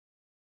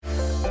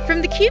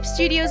From theCUBE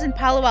studios in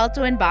Palo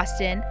Alto and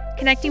Boston,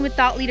 connecting with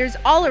thought leaders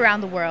all around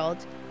the world,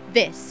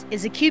 this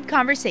is a CUBE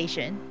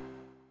Conversation.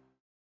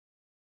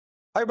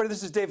 Hi everybody,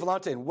 this is Dave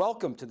Vellante and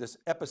welcome to this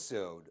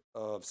episode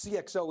of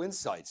CXO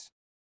Insights.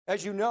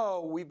 As you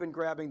know, we've been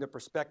grabbing the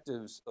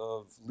perspectives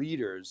of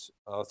leaders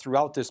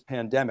throughout this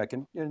pandemic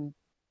and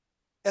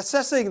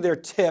assessing their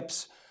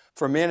tips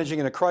for managing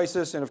in a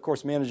crisis and of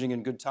course managing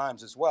in good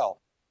times as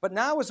well. But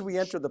now as we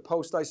enter the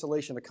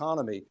post-isolation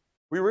economy,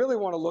 we really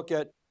want to look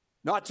at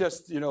not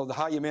just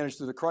how you manage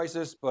through the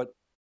crisis, but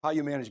how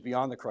you manage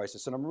beyond the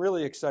crisis. And I'm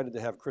really excited to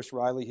have Chris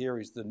Riley here.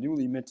 He's the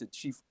newly minted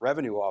Chief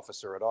Revenue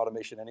Officer at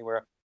Automation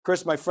Anywhere.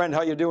 Chris, my friend,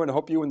 how you doing? I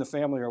hope you and the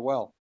family are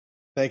well.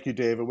 Thank you,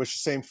 Dave. I wish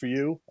the same for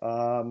you.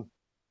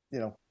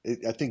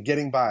 I think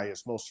getting by,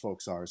 as most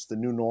folks are, it's the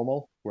new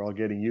normal. We're all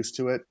getting used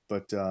to it,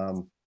 but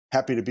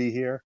happy to be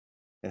here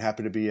and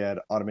happy to be at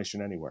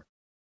Automation Anywhere.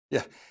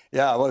 Yeah.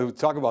 Well, we'll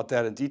talk about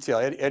that in detail.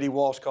 Eddie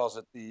Walsh calls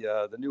it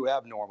the new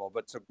abnormal.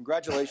 But so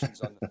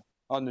congratulations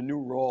on the new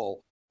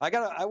role. I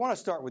want to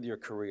start with your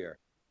career.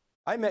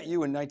 I met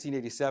you in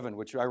 1987,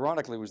 which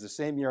ironically was the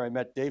same year I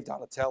met Dave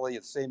Donatelli,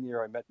 the same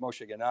year I met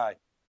Moshe Ganai.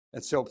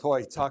 And so,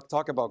 boy,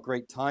 talk about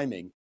great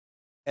timing.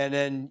 And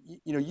then,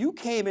 you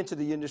came into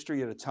the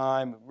industry at a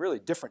time, really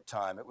different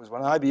time. It was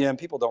when IBM,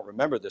 people don't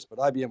remember this, but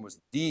IBM was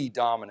the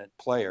dominant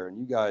player, and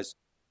you guys,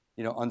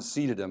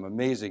 unseated him.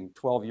 Amazing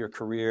 12-year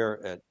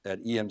career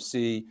at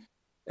EMC,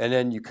 and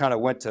then you kind of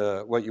went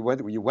to you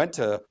went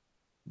to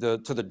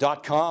the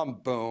dot-com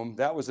boom.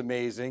 That was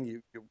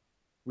amazing.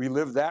 We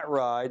lived that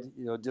ride.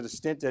 Did a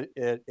stint at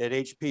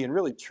HP and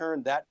really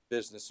turned that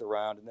business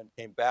around, and then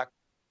came back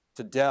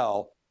to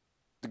Dell.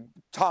 The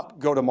top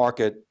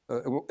go-to-market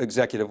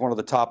executive, one of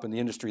the top in the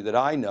industry that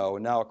I know,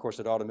 and now of course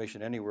at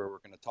Automation Anywhere we're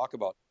going to talk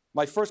about.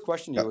 My first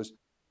question to you is,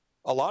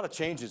 a lot of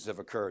changes have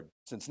occurred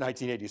since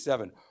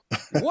 1987.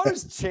 What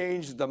has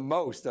changed the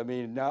most? I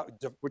mean, now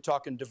we're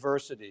talking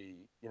diversity,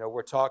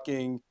 we're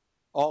talking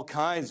all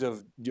kinds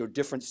of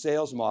different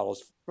sales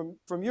models.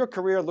 From your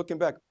career looking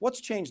back, what's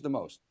changed the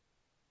most?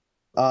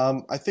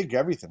 I think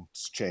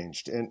everything's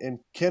changed, and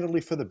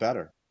candidly for the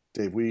better.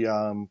 Dave,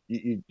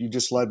 you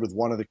just led with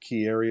one of the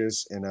key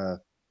areas in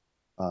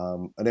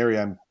an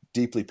area I'm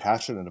deeply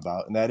passionate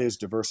about, and that is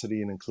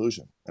diversity and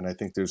inclusion. And I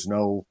think there's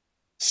no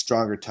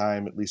stronger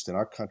time, at least in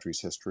our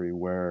country's history,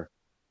 where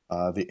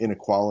the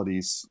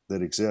inequalities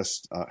that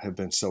exist have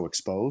been so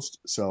exposed.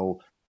 So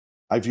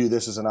I view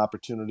this as an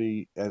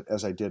opportunity,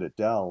 as I did at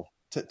Dell,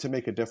 to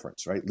make a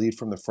difference, right? Lead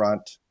from the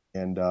front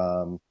and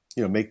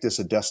make this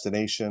a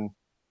destination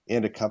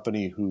and a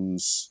company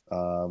whose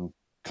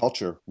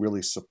culture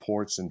really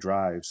supports and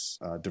drives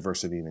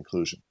diversity and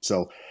inclusion.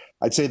 So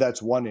I'd say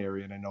that's one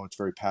area, and I know it's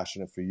very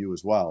passionate for you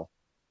as well.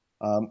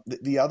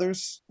 The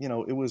others,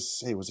 it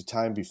was a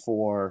time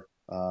before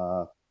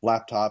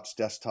laptops,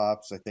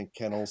 desktops. I think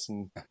Ken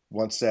Olsen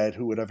once said,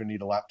 "Who would ever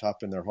need a laptop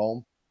in their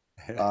home?"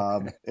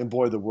 And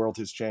boy, the world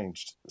has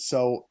changed.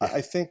 So I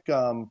think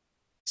some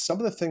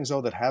of the things,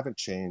 though, that haven't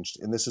changed,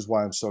 and this is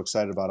why I'm so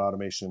excited about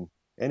Automation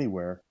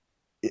Anywhere,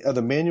 are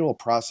the manual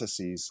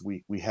processes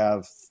we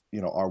have,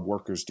 our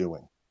workers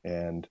doing.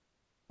 And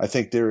I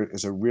think there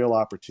is a real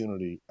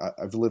opportunity.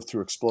 I've lived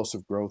through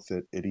explosive growth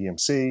at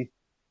EMC,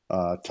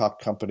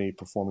 top company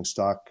performing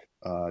stock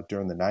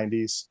during the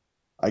 90s.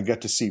 I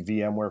got to see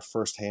VMware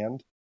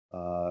firsthand.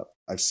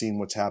 I've seen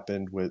what's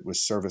happened with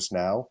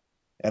ServiceNow.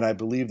 And I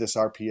believe this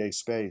RPA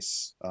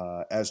space,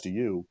 as do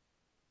you,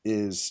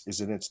 is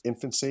in its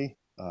infancy.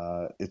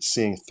 It's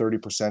seeing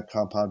 30%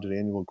 compounded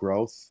annual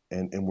growth,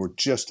 and we're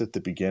just at the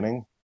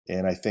beginning.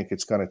 And I think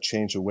it's going to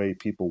change the way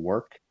people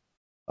work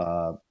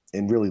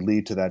and really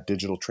lead to that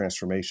digital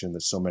transformation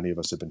that so many of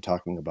us have been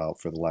talking about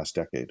for the last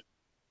decade.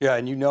 Yeah,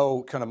 and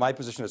kind of my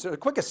position is, a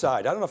quick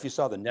aside, I don't know if you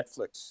saw the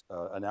Netflix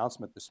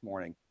announcement this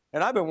morning,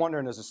 and I've been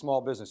wondering as a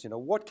small business,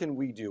 what can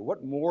we do?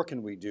 What more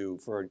can we do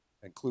for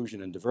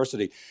inclusion and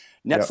diversity?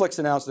 Netflix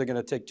announced they're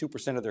going to take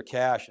 2% of their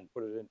cash and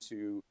put it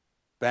into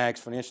banks,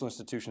 financial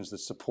institutions that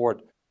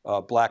support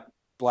black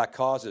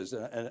causes.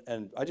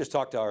 And I just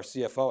talked to our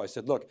CFO. I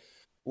said, look,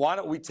 why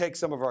don't we take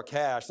some of our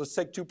cash, let's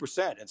take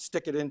 2% and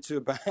stick it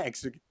into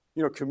banks,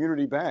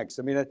 community banks.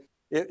 I mean,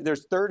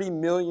 there's 30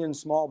 million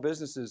small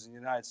businesses in the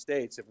United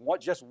States. If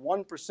just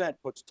 1%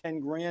 puts 10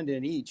 grand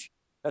in each,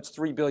 that's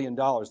 $3 billion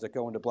that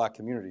go into black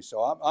communities.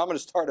 So I'm going to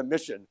start a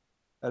mission,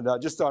 and I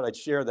just thought I'd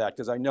share that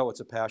because I know it's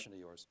a passion of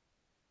yours.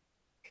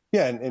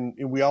 Yeah, and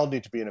we all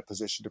need to be in a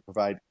position to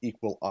provide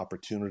equal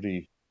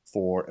opportunity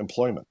for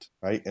employment,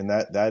 right? And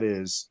that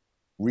is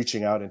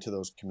reaching out into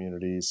those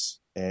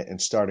communities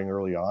and starting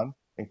early on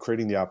and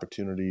creating the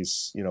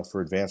opportunities,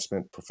 for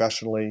advancement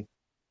professionally,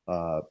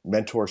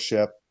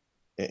 mentorship,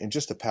 and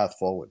just a path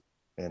forward.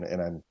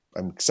 And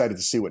I'm excited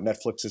to see what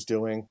Netflix is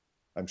doing.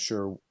 I'm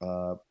sure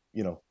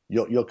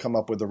you'll come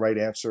up with the right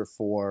answer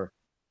for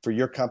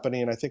your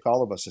company, and I think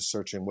all of us are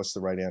searching what's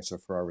the right answer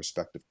for our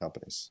respective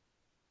companies.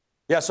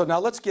 Yeah, so now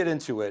let's get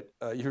into it.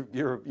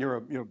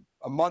 You're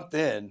a month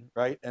in,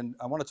 right? And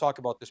I want to talk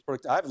about this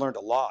product. I've learned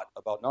a lot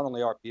about not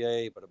only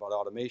RPA, but about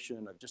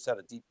automation. I've just had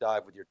a deep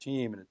dive with your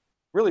team, and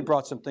really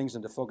brought some things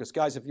into focus.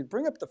 Guys, if you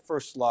bring up the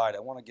first slide, I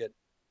want to get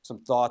some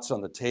thoughts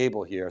on the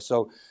table here.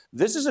 So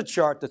this is a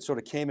chart that sort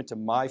of came into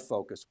my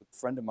focus with a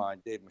friend of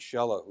mine, Dave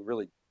Vellante, who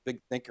really big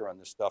thinker on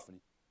this stuff. And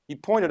he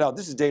pointed out,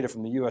 this is data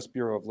from the US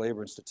Bureau of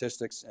Labor and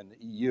Statistics and the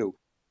EU,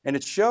 and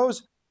it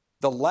shows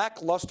the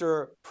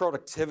lackluster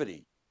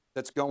productivity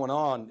that's going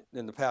on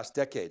in the past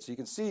decade. So you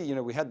can see, you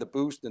know, we had the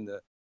boost in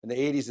the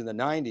 80s and the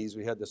 90s,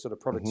 we had this sort of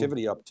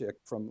productivity uptick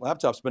from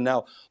laptops, but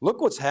now look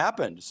what's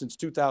happened since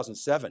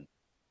 2007.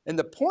 And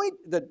the point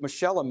that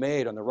Michelle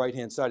made on the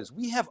right-hand side is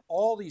we have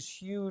all these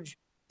huge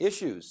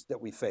issues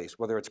that we face,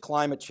 whether it's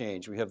climate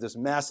change, we have this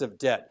massive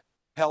debt,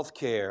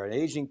 healthcare, an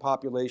aging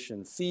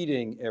population,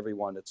 feeding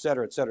everyone, et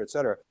cetera, et cetera, et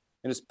cetera.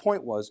 And his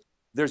point was,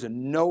 there's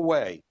no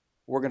way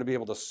we're going to be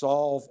able to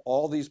solve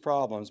all these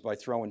problems by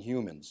throwing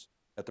humans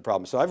at the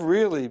problem. So I've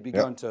really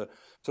begun to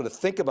sort of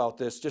think about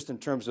this just in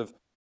terms of,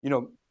 you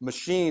know,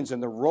 machines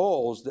and the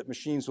roles that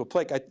machines will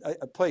play.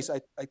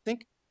 I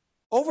think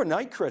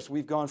overnight, Chris,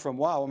 we've gone from,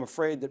 wow, I'm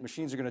afraid that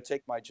machines are going to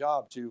take my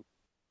job, to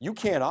you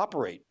can't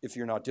operate if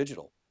you're not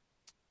digital.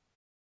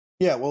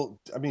 Yeah, well,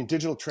 I mean,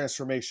 digital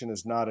transformation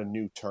is not a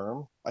new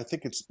term. I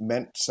think it's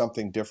meant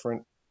something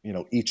different, you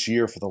know, each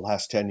year for the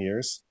last 10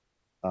 years.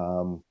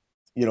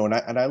 You know,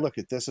 and I look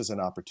at this as an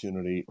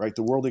opportunity, right?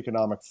 The World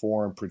Economic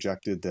Forum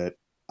projected that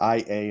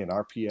IA and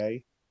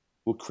RPA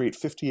will create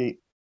 58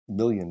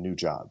 million new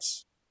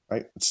jobs,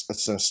 right?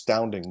 It's an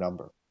astounding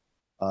number.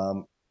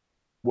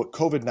 What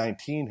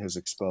COVID-19 has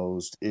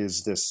exposed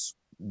is this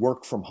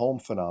work from home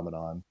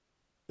phenomenon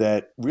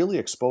that really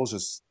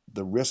exposes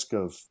the risk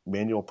of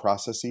manual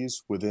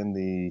processes within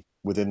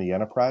the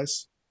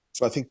enterprise.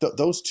 So I think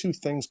those two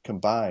things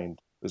combined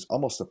is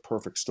almost a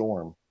perfect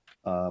storm.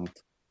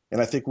 And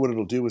I think what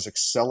it'll do is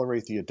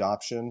accelerate the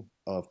adoption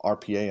of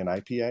RPA and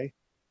IPA.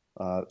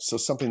 So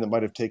something that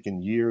might have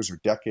taken years or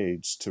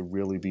decades to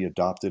really be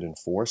adopted in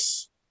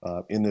force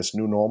in this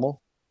new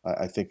normal,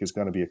 I think is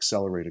going to be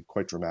accelerated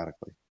quite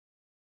dramatically.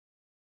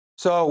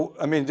 So,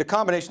 I mean, the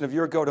combination of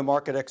your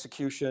go-to-market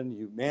execution,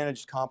 you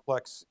managed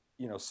complex,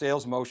 you know,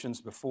 sales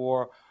motions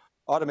before.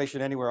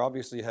 Automation Anywhere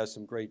obviously has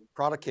some great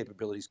product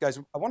capabilities. Guys,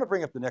 I want to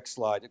bring up the next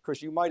slide.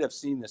 Chris, you might have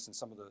seen this in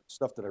some of the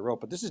stuff that I wrote,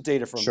 but this is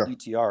data from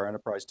ETR,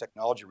 Enterprise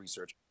Technology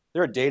Research.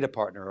 They're a data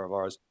partner of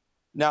ours.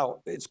 Now,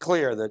 it's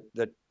clear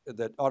that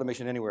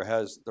Automation Anywhere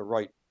has the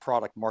right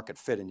product market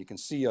fit, and you can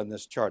see on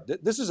this chart.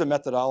 This is a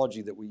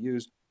methodology that we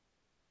use.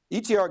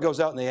 ETR goes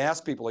out and they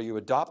ask people, are you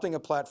adopting a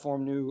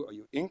platform new? Are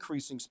you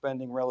increasing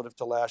spending relative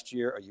to last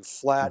year? Are you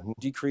flat,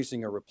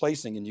 decreasing, or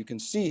replacing? And you can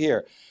see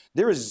here,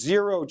 there is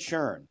zero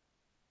churn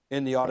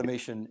in the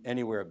Automation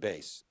Anywhere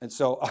base. And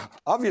so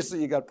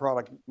obviously you got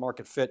product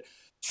market fit.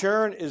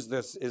 Churn is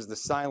the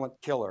silent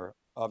killer,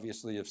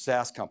 obviously, of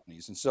SaaS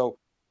companies. And so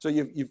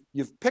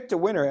you've picked a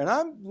winner, and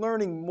I'm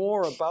learning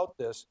more about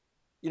this.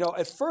 You know,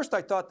 at first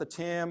I thought the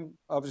TAM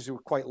obviously were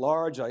quite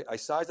large. I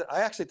sized it.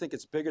 I actually think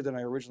it's bigger than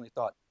I originally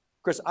thought.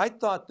 Chris, I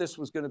thought this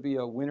was going to be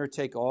a winner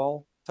take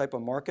all type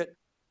of market.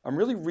 I'm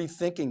really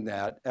rethinking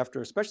that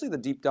after especially the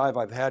deep dive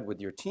I've had with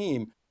your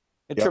team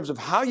in terms of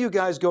how you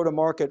guys go to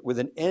market with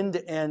an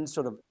end-to-end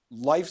sort of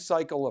life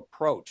cycle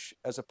approach,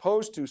 as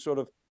opposed to sort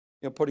of,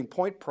 you know, putting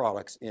point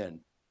products in.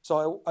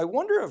 So I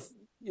wonder if,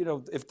 you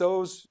know, if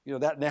those, you know,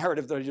 that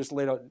narrative that I just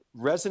laid out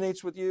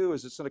resonates with you.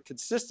 Is it sort of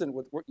consistent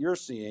with what you're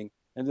seeing?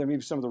 And then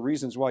maybe some of the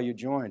reasons why you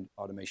joined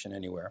Automation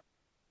Anywhere.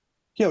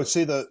 Yeah, I would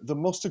say the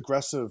most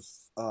aggressive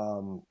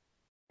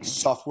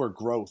software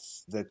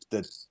growth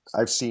that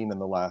I've seen in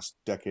the last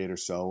decade or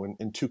so,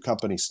 and two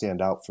companies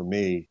stand out for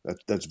me.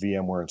 That's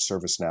VMware and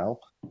ServiceNow.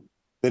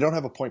 They don't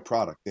have a point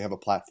product; they have a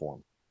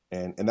platform,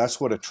 and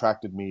that's what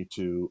attracted me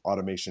to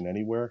Automation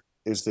Anywhere,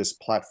 is this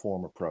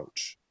platform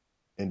approach.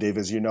 And Dave,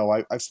 as you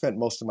know, I've spent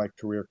most of my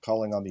career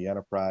calling on the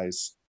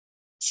enterprise,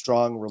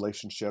 strong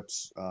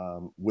relationships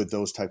with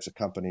those types of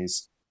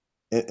companies,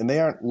 and they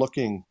aren't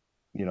looking,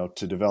 you know,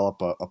 to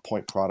develop a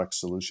point product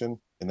solution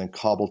and then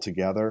cobble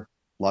together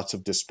lots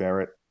of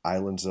disparate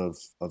islands of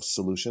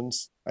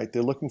solutions, right?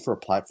 They're looking for a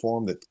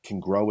platform that can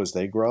grow as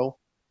they grow,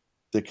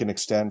 that can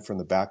extend from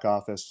the back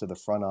office to the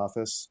front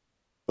office,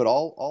 but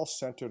all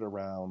centered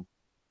around,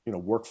 you know,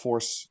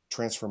 workforce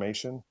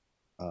transformation,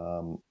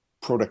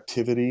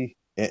 productivity,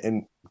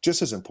 and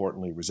just as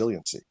importantly,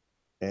 resiliency.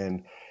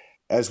 And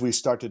as we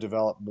start to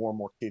develop more and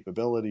more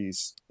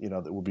capabilities, you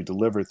know, that will be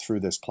delivered through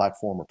this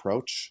platform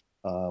approach,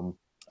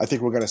 I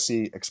think we're going to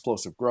see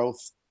explosive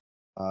growth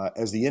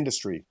as the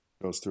industry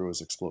goes through its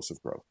explosive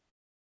growth.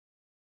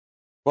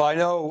 Well, I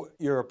know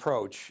your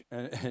approach,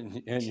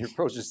 and your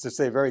approach is to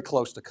stay very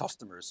close to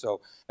customers.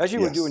 So as you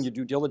were doing your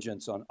due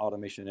diligence on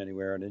Automation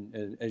Anywhere,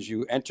 and as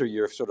you enter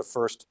your sort of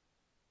first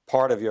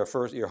part of your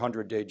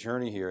 100-day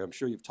journey here, I'm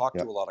sure you've talked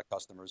to a lot of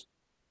customers.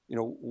 You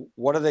know,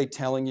 what are they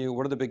telling you?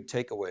 What are the big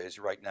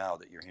takeaways right now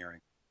that you're hearing?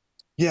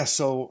 Yeah,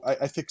 so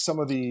I think some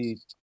of the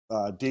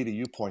data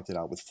you pointed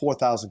out, with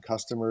 4,000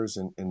 customers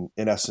and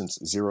in essence,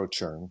 zero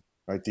churn,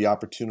 right? The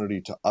opportunity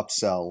to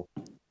upsell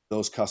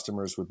those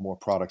customers with more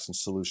products and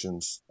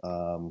solutions,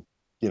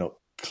 you know,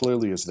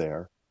 clearly is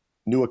there.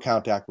 New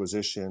account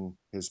acquisition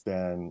has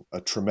been a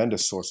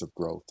tremendous source of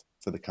growth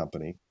for the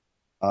company,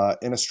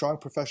 and a strong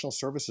professional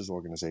services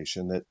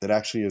organization that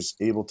actually is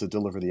able to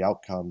deliver the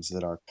outcomes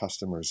that our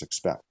customers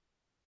expect.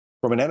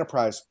 From an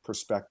enterprise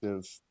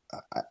perspective,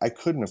 I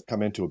couldn't have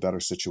come into a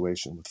better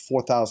situation with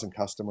 4,000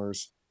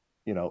 customers,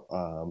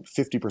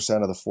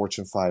 50% of the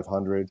Fortune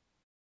 500,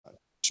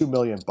 2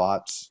 million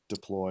bots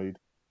deployed.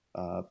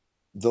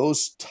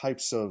 Those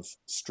types of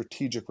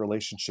strategic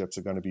relationships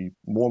are going to be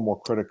more and more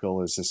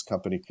critical as this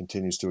company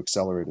continues to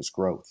accelerate its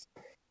growth.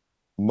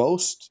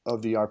 Most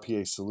of the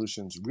RPA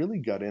solutions really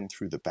got in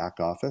through the back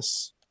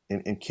office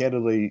and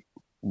candidly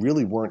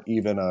really weren't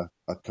even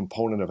a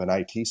component of an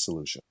IT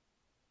solution.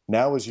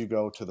 Now, as you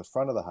go to the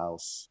front of the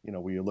house,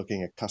 where you're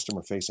looking at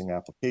customer-facing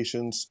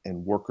applications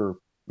and worker,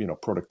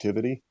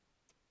 productivity,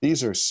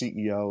 these are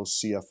CEO,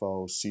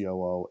 CFO,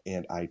 COO,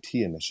 and IT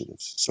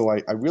initiatives. So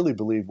I really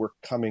believe we're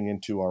coming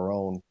into our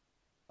own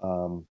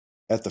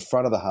at the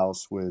front of the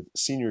house with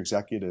senior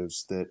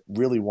executives that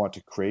really want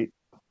to create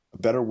a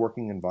better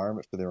working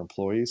environment for their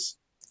employees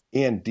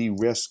and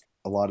de-risk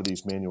a lot of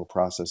these manual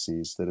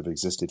processes that have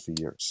existed for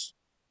years.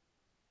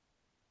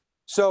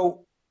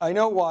 So I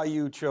know why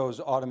you chose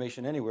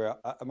Automation Anywhere.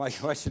 My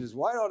question is,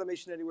 why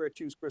Automation Anywhere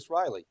choose Chris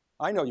Riley?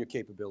 I know your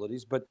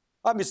capabilities, but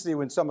obviously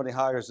when somebody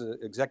hires an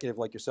executive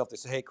like yourself, they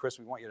say, hey, Chris,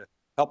 we want you to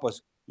help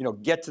us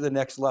get to the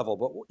next level.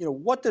 But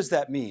what does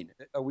that mean?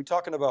 Are we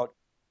talking about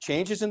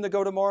changes in the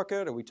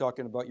go-to-market? Are we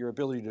talking about your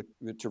ability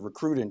to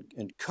recruit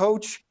and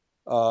coach,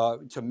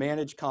 to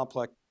manage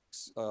complex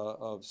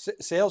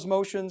sales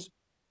motions?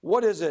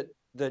 What is it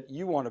that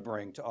you want to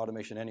bring to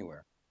Automation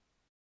Anywhere?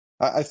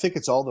 I think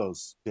it's all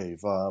those, Dave.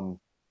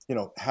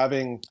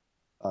 Having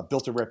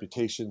built a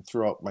reputation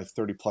throughout my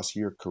 30+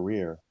 year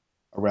career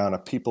around a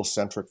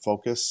people-centric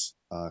focus,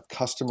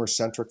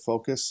 customer-centric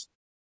focus,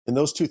 and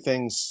those two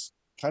things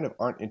kind of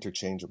aren't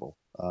interchangeable.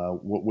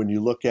 When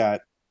you look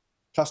at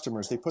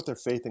customers, they put their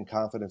faith and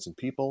confidence in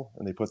people,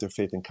 and they put their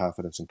faith and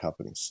confidence in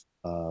companies.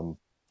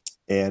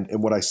 And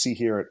what I see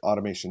here at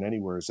Automation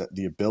Anywhere is that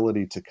the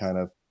ability to kind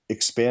of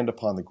expand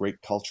upon the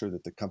great culture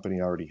that the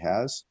company already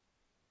has,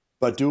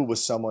 but do it with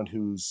someone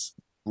who's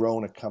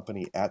grown a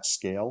company at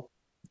scale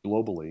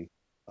globally,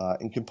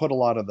 and can put a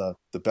lot of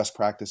the best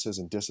practices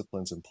and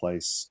disciplines in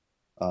place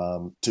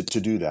to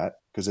do that,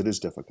 because it is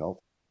difficult.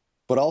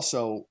 But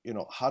also,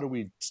 how do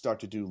we start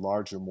to do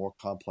larger, more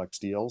complex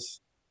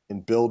deals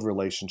and build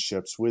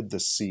relationships with the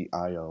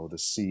CIO, the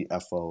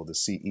CFO, the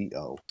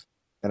CEO?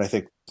 And I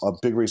think a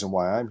big reason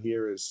why I'm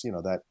here is,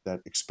 that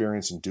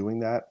experience in doing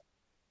that,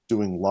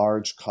 doing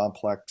large,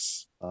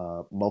 complex,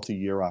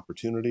 multi-year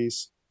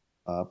opportunities,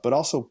 but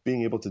also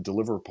being able to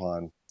deliver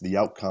upon the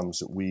outcomes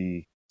that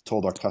we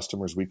told our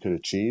customers we could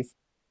achieve,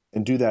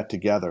 and do that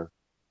together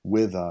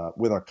with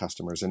our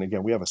customers. And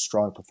again, we have a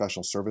strong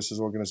professional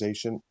services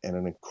organization and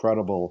an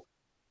incredible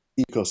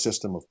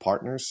ecosystem of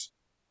partners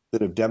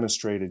that have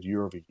demonstrated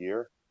year over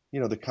year,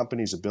 the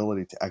company's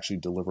ability to actually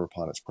deliver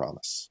upon its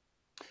promise.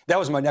 That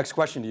was my next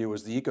question to you,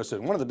 was the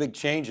ecosystem. One of the big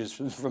changes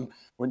from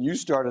when you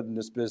started in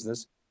this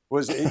business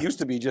was it used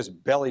to be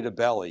just belly to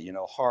belly,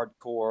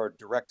 hardcore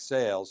direct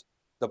sales.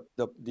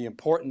 The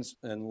importance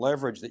and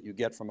leverage that you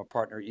get from a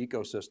partner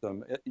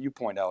ecosystem, you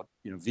point out,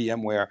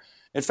 VMware.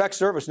 In fact,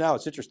 ServiceNow,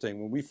 it's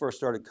interesting. When we first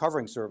started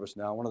covering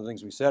ServiceNow, one of the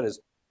things we said is,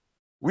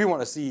 we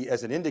want to see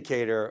as an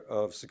indicator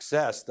of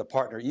success, the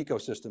partner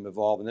ecosystem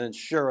evolve. And then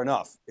sure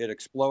enough, it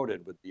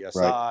exploded with the SIs,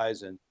 right,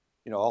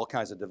 and all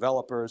kinds of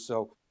developers.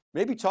 So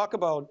maybe talk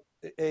about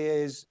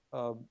AA's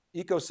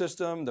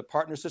ecosystem, the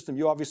partner system.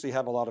 You obviously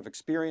have a lot of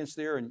experience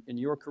there in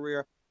your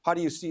career. How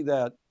do you see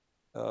that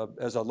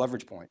as a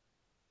leverage point?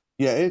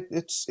 Yeah,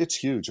 it's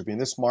huge. I mean,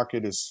 this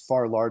market is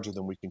far larger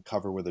than we can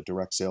cover with a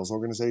direct sales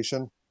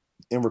organization,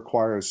 and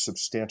requires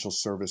substantial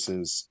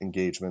services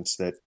engagements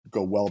that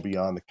go well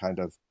beyond the kind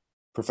of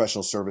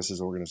professional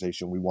services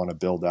organization we want to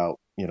build out,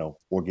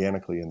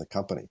 organically in the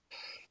company.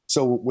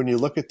 So when you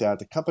look at that,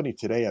 the company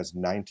today has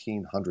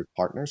 1,900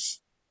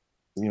 partners.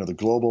 The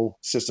global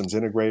systems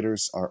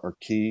integrators are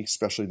key,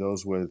 especially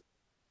those with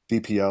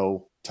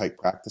BPO type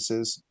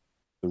practices.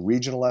 The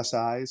regional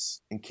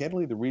SIs, and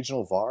candidly the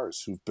regional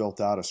VARs, who've built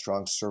out a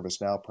strong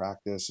ServiceNow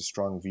practice, a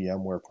strong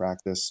VMware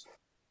practice,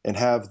 and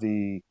have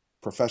the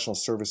professional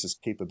services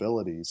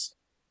capabilities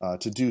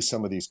to do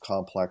some of these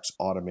complex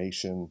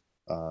automation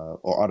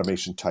or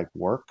automation type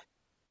work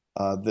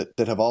that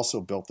have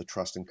also built the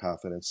trust and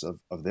confidence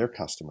of their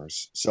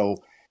customers. So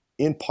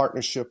in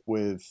partnership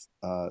with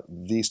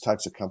these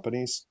types of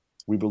companies,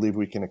 we believe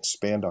we can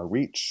expand our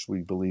reach.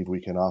 We believe we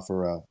can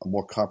offer a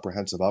more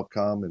comprehensive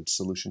outcome and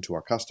solution to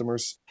our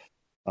customers.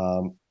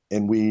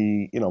 And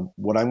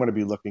what I'm going to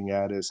be looking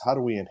at is, how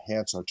do we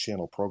enhance our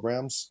channel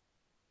programs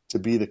to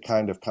be the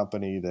kind of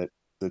company that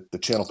the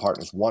channel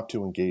partners want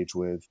to engage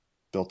with,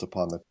 built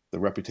upon the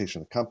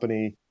reputation of the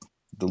company,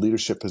 the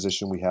leadership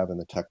position we have in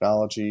the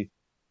technology,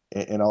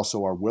 and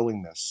also our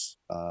willingness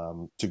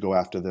to go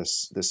after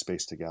this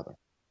space together.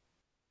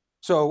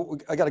 So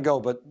I got to go,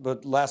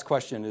 but last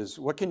question is,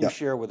 what can you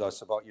share with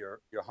us about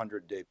your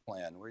 100-day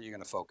plan? Where are you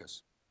going to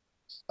focus?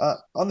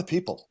 On the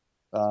people.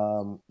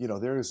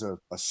 there is a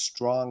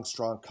strong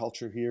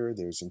culture here.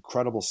 There's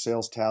incredible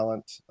sales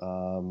talent,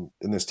 and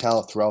there's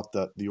talent throughout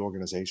the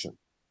organization.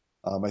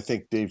 I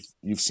think, Dave,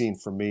 you've seen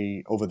from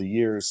me over the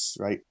years,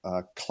 right?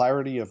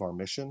 Clarity of our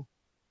mission,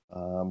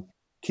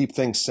 keep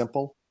things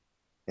simple,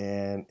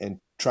 and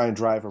try and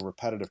drive a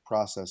repetitive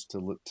process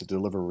to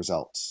deliver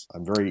results.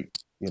 I'm very,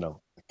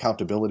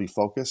 accountability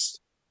focused.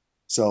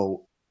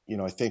 So,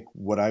 I think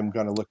what I'm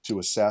going to look to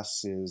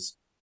assess is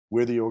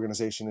where the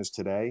organization is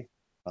today,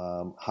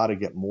 how to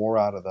get more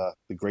out of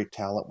the great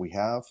talent we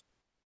have,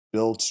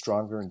 build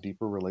stronger and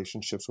deeper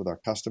relationships with our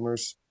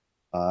customers,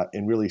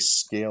 and really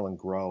scale and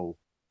grow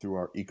through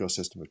our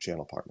ecosystem of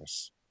channel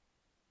partners.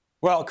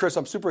 Well, Chris,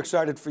 I'm super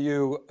excited for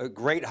you. A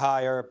great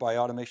hire by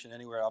Automation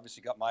Anywhere.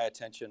 Obviously got my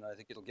attention. I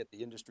think it'll get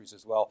the industries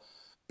as well.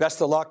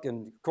 Best of luck,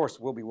 and of course,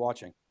 we'll be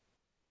watching.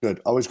 Good.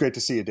 Always great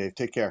to see you, Dave.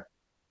 Take care.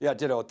 Yeah,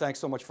 ditto. Thanks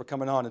so much for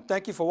coming on, and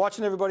thank you for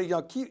watching, everybody.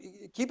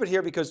 Keep it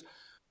here, because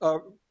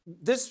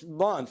this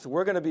month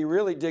we're going to be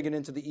really digging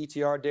into the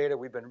ETR data.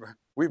 We've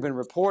been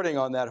reporting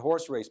on that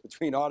horse race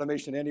between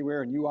Automation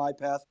Anywhere and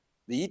UiPath.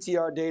 The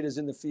ETR data is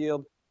in the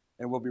field,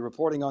 and we'll be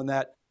reporting on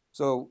that.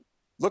 So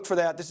look for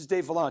that. This is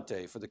Dave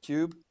Vellante for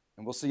theCUBE,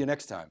 and we'll see you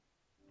next time.